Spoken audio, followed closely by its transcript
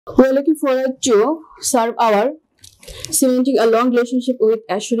We are looking forward to serve our cementing a long relationship with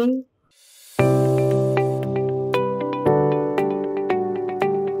assuring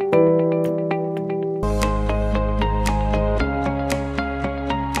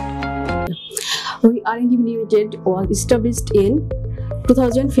we RNT Limited was established in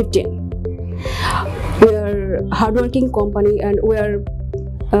 2015. We are a hardworking company and we are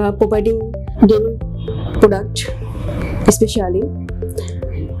providing denim product especially,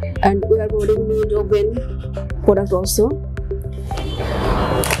 and we are providing made oven product also.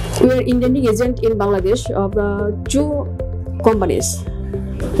 We are indenting agent in Bangladesh of two companies,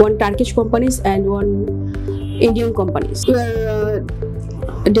 one Turkish companies and one Indian companies. We are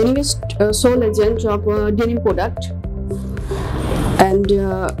Denimist sole agent of denim product and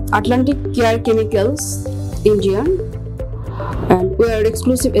Atlantic Care Chemicals India, and we are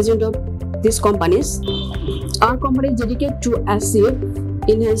exclusive agent of these companies. Our company is dedicated to achieve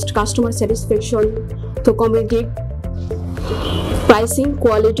enhanced customer satisfaction through competitive pricing,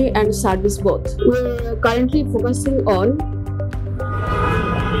 quality and service both. We are currently focusing on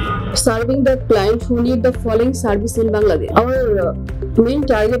serving the client who need the following service in Bangladesh. Our main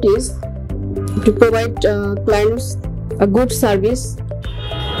target is to provide clients a good service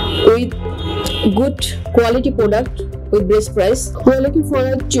with good quality product with best price. We are looking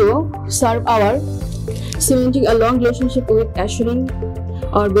forward to serve our cementing a long relationship with assuring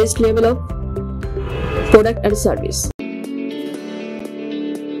our best level of product and service.